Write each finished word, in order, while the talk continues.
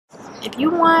if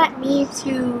you want me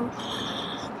to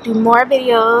do more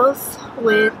videos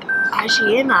with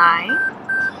Ashi and I,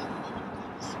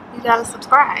 you gotta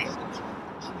subscribe.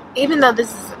 Even though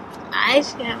this is my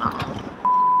channel.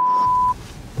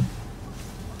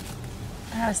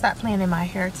 I gotta stop playing in my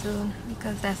hair too,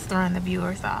 because that's throwing the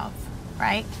viewers off,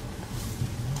 right?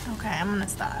 Okay, I'm gonna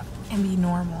stop and be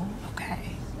normal,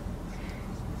 okay?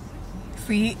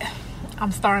 See,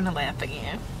 I'm starting to laugh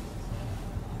again.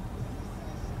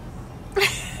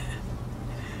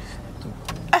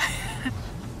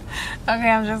 Okay,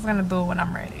 I'm just gonna do it when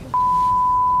I'm ready.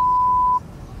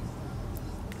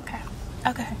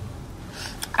 Okay.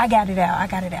 I got it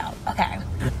out, okay.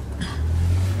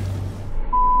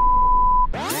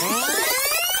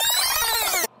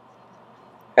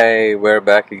 Hey, we're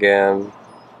back again.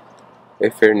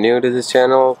 If you're new to this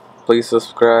channel, please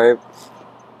subscribe.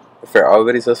 If you're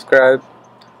already subscribed,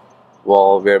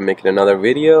 well, we're making another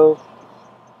video.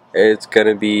 It's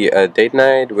gonna be a date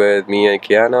night with me and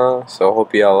Kiana, so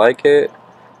hope y'all like it.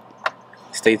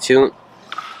 Stay tuned.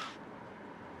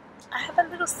 I have a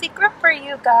little secret for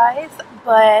you guys,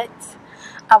 but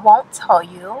I won't tell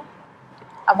you.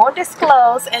 I won't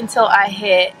disclose until I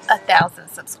hit 1,000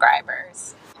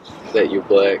 subscribers. That you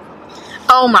black.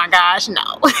 Oh my gosh,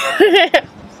 no.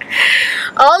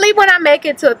 Only when I make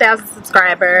it to 1,000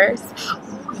 subscribers,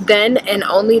 then and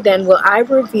only then will I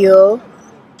reveal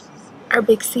our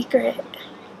big secret.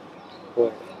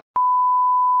 What?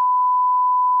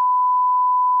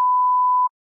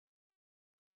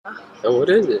 And what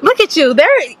is it? Look at you.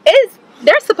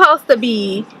 They're supposed to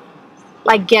be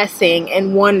like guessing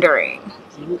and wondering.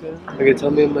 Okay,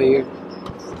 tell me in my ear.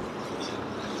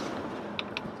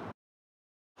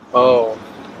 Oh.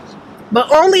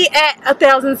 But only at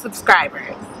 1,000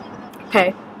 subscribers.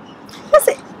 Okay. That's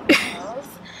it.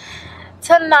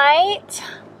 Tonight,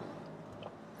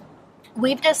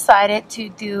 we've decided to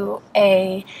do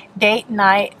a date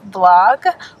night vlog.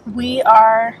 We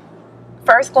are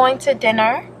first going to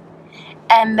dinner,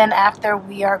 and then after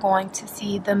we are going to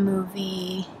see the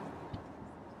movie,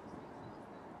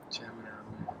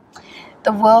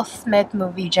 the Will Smith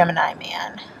movie, Gemini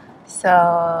Man.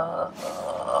 So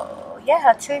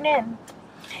yeah, tune in.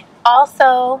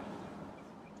 Also,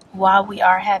 while we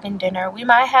are having dinner, we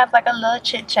might have like a little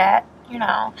chit chat, you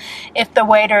know, if the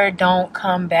waiter don't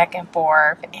come back and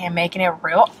forth and making it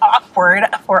real awkward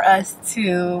for us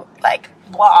to like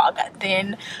vlog,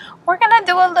 then we're gonna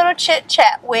do a little chit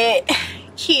chat with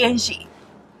Kenji.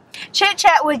 Chit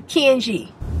chat with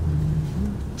Kenji.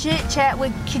 Chit chat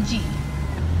with Kenji.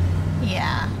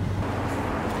 Yeah.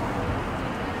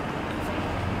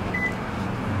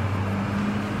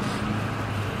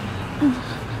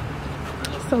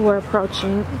 So we're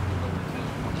approaching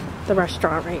the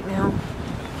restaurant right now.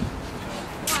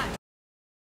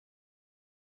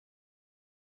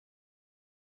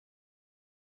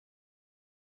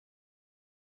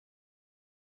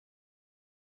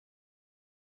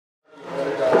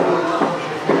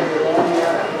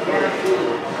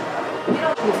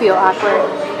 You feel awkward?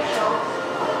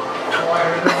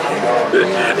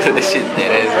 This shit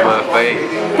dead as my face.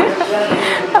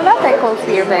 I'm not that close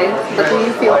to your face, but do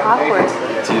you feel awkward?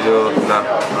 Do you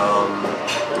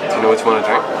know what you want to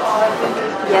drink?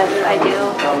 Yes, I do.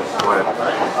 What?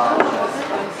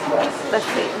 Let's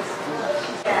see.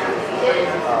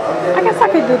 I guess I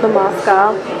could do the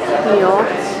Moscow meal.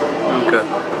 Okay.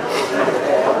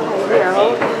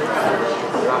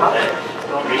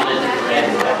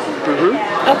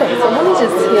 Okay, so let me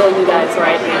just tell you guys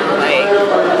right now, like,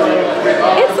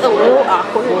 it's a little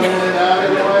awkward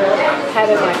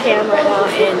having my camera out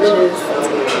and just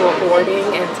recording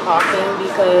and talking,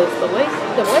 because the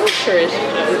waitress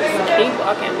just keep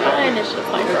walking by and it's just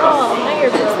like, oh, mind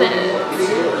your business.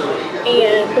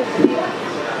 And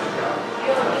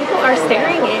people are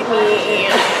staring at me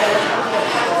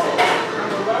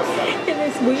and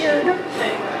it's weird.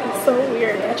 It's so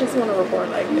weird. I just want to record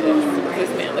like this. This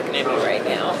man looking at me right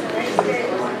now.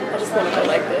 I just want to go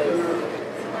like this.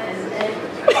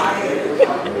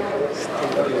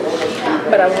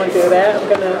 But I won't do that. I'm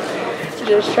gonna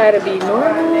just try to be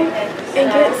normal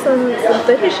and get some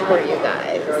footage for you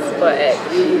guys. But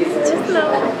just know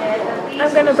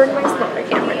I'm gonna bring my smaller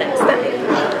camera next time.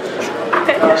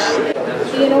 Okay.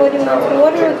 You know what you want to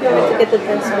order, or do you want to get the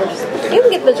drinks first? You can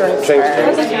get the drinks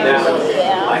first.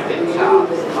 Yeah.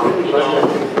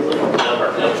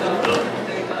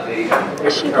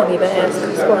 She don't even ask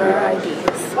us for our IDs.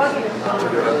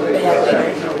 They have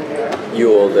later. You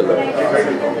old enough.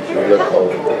 You look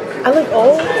old. I look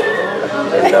old?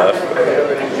 Enough.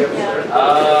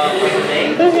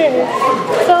 Okay.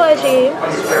 So, Aji,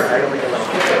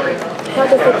 How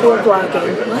does it feel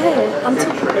vlogging? What? I'm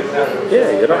tired.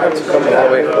 Yeah, you don't have to come all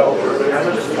the way home.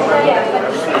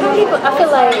 I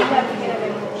feel like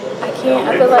I can't. I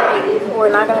feel like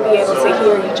we're not gonna be able to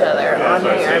hear each other on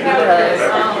here because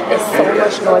there's so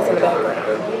much noise in the background.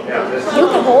 You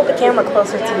can hold the camera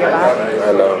closer to your body.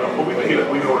 I know.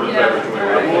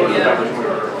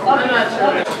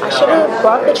 I should have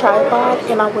brought the tripod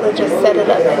and I would have just set it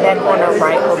up in that corner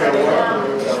right over there.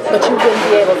 But you wouldn't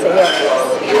be able to hear us.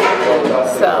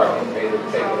 So,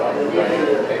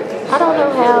 I don't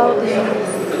know how these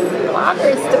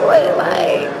bloggers do it.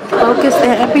 Like, focus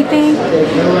and everything.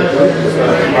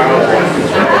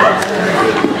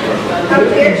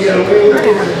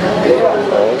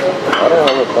 I don't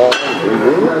have a problem.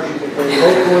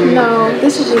 No,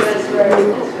 this is just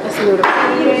new. It's new to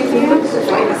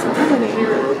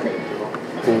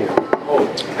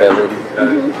Ellen.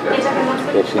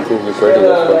 Yeah, she thinks recording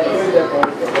this one.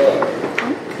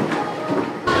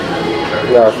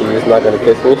 No, so you're just not gonna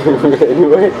kiss me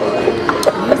anyway?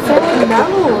 no.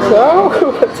 No?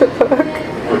 What the fuck?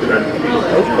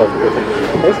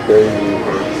 That's crazy.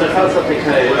 So how's something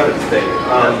kind of interesting?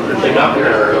 They got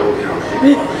there.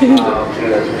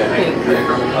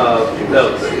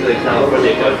 Notes. They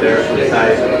California got there and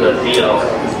decided the deal.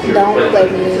 Don't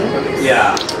blame me.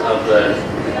 Yeah, of the.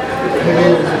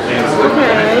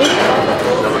 Okay.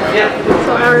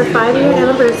 So our 5-year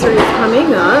anniversary is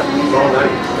coming up.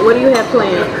 What do you have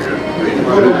planned?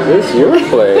 It's your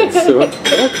plans. So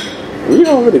we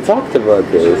already talked about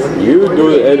this. You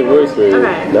do the anniversary,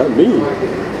 Okay. not me.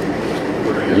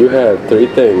 You have 3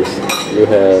 things. You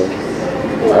have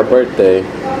our birthday,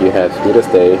 you have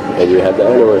Sweetest Day, and you have the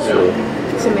anniversary.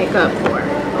 To make up for.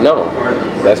 No,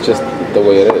 that's just the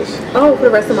way it is. Oh, for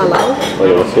the rest of my life? For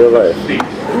the rest of your life.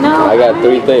 No. I got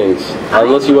 3 things.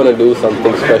 Unless you want to do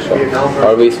something special.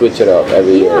 Or we switch it up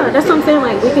every year. Yeah, that's what I'm saying.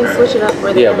 Like, we can switch it up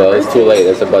for the Yeah, but it's too late.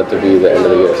 It's about to be the end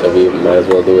of the year, so we might as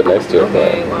well do it next year.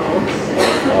 Okay,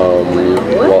 well.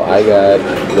 Well, I got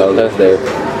Valentine's Day.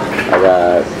 I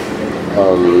got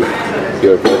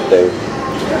your birthday.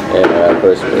 And I got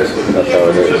Christmas. That's how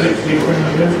it is.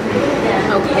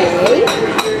 Okay.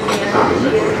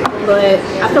 But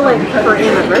I feel like for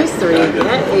anniversary,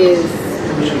 that is,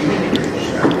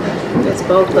 it's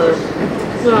both of,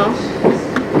 you know,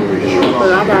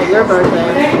 but I got your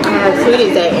birthday, I have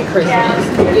Sweetie's Day and Christmas.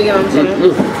 You get what I'm saying?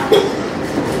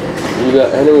 You got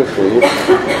anniversary,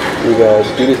 you got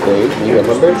Sweetest Day, you got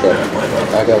my birthday.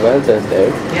 I got Valentine's Day.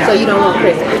 So you don't want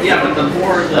Christmas? Yeah, but the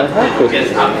more I have Christmas.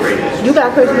 gets upgraded. You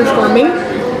got Christmas for me?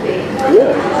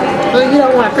 Yeah, Or you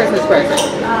don't want a Christmas present?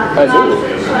 I do.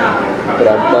 But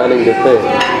I'm planning the thing.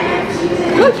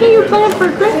 What can you plan for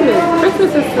Christmas?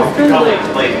 Christmas is to spend with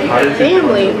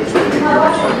family.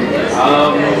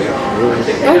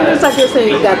 And it's like you're saying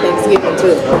you got Thanksgiving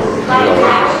too.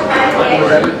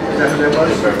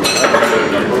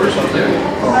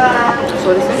 That's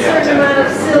what it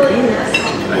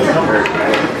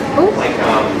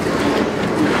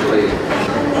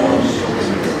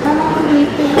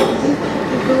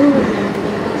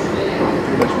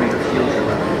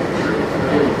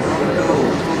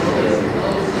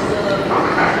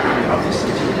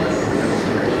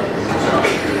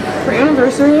For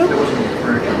anniversary,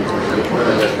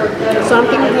 so I'm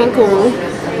thinking Cancun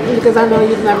because I know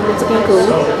you've never been to Cancun.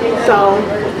 So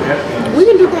we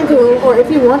can do Cancun, or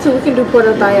if you want to, we can do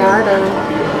Puerto Vallarta.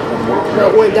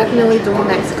 But we're definitely doing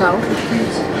Mexico.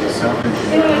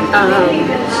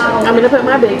 I'm gonna put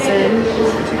my bids in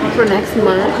for next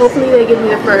month. Hopefully they give me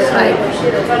the first like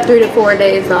 3 to 4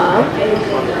 days off.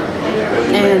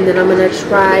 And then I'm gonna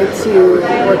try to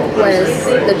request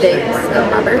the dates of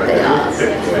my birthday off.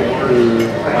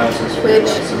 Which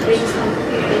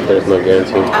There's no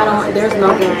guarantee. there's no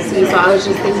guarantee. So I was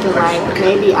just thinking like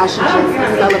maybe I should just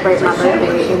celebrate my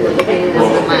birthday in the beginning of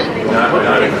the month.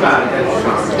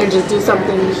 And just do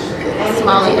something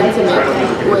small and intimate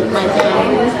with my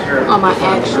family on my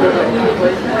actual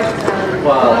birthday.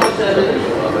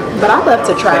 But I love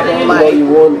to travel. Well, Like, you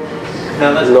won't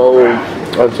know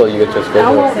until you get your I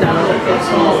schedule. won't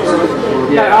know.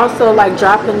 But also like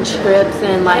dropping trips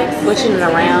and like switching it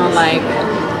around, like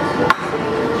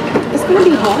it's gonna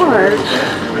be hard.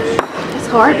 It's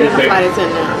hard being a flight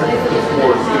attendant.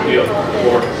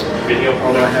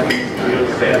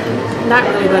 Not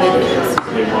really, but it is.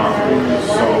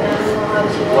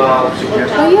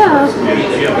 Oh yeah,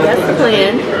 that's the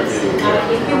plan.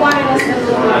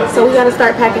 So we gotta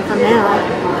start packing from now.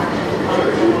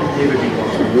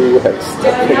 You have to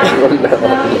start packing from now.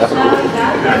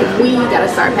 We gotta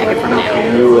start packing from now.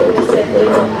 You have to start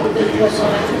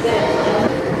packing.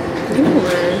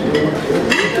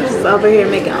 Just over here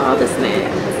making all the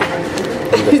snacks.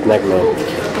 I'm the snack man.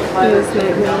 You're the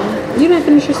snack man. You didn't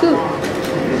finish your soup.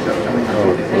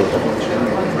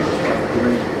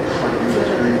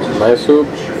 My soup,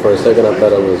 for a second I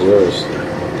thought it was yours.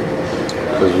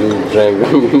 Because you drank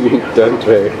done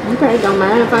drink. Okay, don't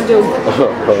mind if I do.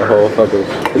 Oh, fucking.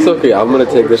 It's okay, I'm gonna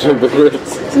take the shrimp and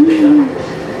grits.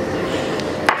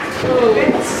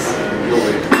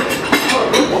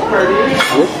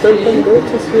 What's shrimp and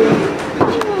grits this year?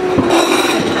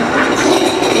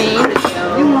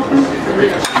 You're welcome.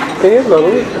 Can you love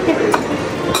me?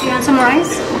 You want some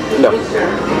rice? No.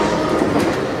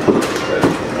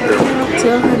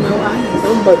 Tell her no ice.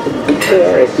 I'm about to beat her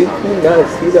ass. You not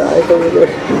see the ice over there?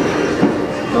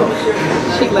 Oh,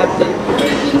 she left it.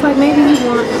 She's like, maybe she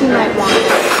might want it.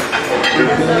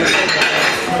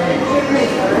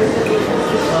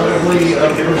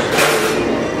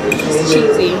 It's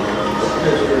cheesy.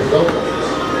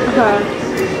 Okay.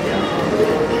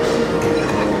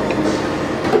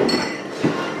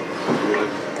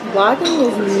 Vlogging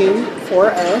is new for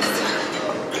us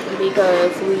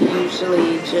because we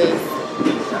usually just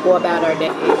go about our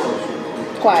day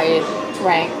quiet,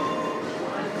 right?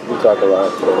 You talk a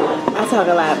lot. So. I talk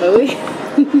a lot, but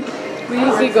we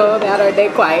usually go about our day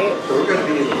quiet.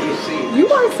 You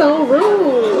are so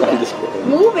rude.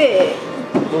 Move it.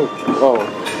 Oh.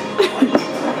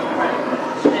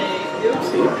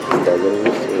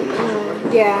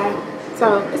 Yeah.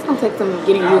 So it's gonna take some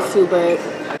getting used to, but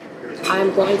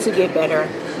I'm going to get better.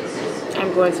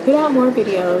 I'm going to put out more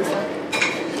videos.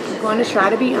 I'm going to try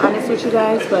to be honest with you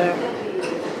guys, but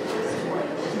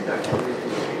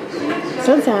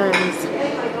sometimes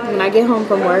when I get home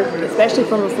from work, especially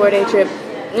from a 4-day trip,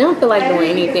 I don't feel like doing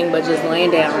anything but just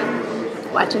laying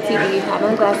down, watching TV,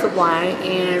 having a glass of wine,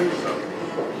 and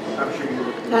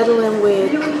cuddling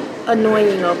with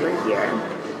Annoying over here.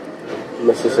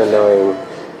 Mrs. Annoying.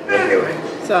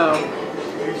 So,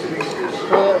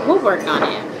 we'll work on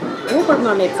it. We'll work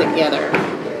on it together.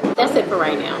 That's it for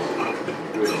right now.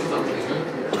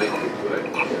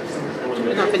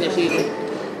 We're gonna finish eating.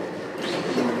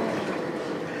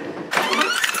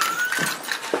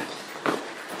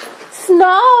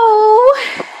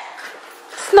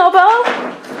 Snowbell?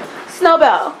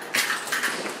 Snowbell.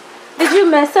 Did you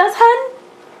miss us, hun?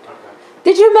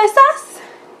 Did you miss us?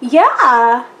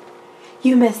 Yeah.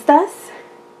 You missed us?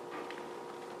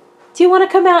 Do you want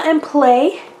to come out and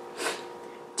play?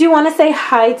 Do you want to say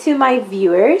hi to my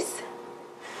viewers?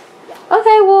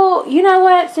 Okay, well, you know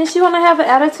what? Since you want to have an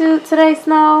attitude today,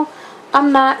 Snow,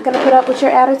 I'm not going to put up with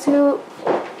your attitude.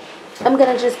 I'm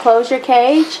going to just close your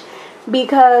cage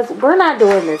because we're not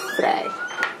doing this today.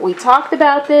 We talked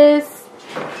about this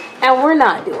and we're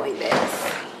not doing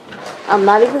this. I'm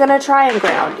not even going to try and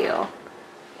ground you.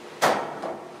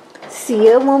 See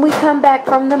you when we come back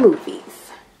from the movies.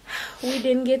 We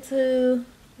didn't get to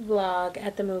vlog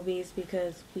at the movies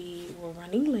because we were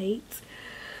running late.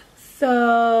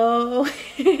 So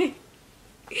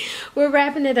we're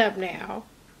wrapping it up now.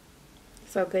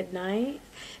 So good night.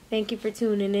 Thank you for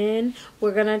tuning in.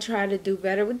 We're going to try to do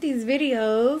better with these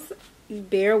videos.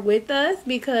 Bear with us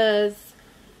because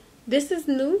this is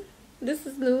new. This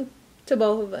is new to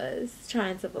both of us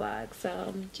trying to vlog.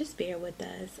 So just bear with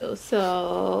us.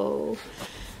 So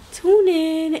tune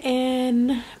in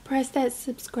and press that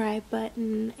subscribe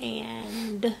button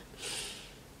and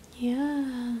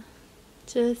yeah,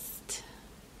 just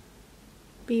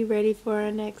be ready for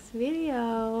our next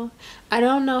video. I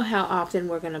don't know how often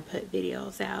we're gonna put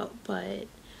videos out, but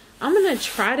I'm gonna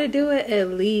try to do it at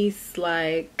least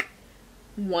like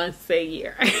once a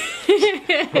year.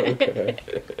 Okay.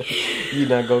 You're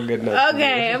not gonna get nothing.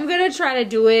 Okay, I'm gonna try to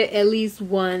do it at least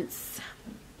once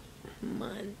a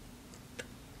month.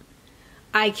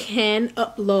 I can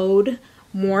upload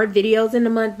more videos in a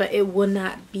month, but it will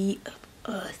not be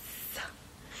of us.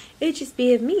 It'll just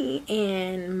be of me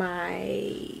and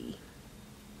my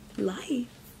life.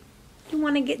 You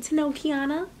want to get to know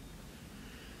Kiana?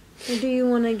 Or do you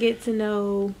want to get to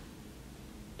know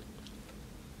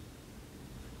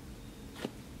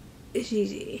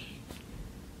Gigi?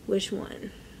 Which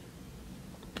one?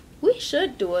 We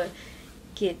should do a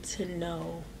get to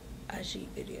know Aji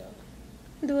video.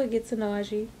 Do a get to know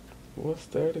Aji. What's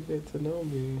there to get to know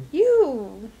me?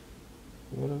 You.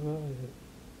 What about it?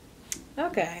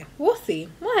 Okay, we'll see.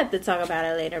 We'll have to talk about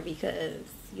it later because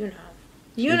you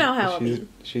know how it be.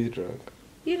 She's drunk.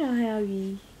 You know how it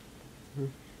be.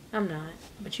 I'm not,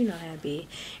 but you know how it be.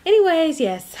 Anyways,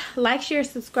 yes, like, share,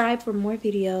 subscribe for more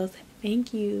videos.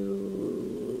 Thank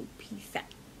you. Peace out.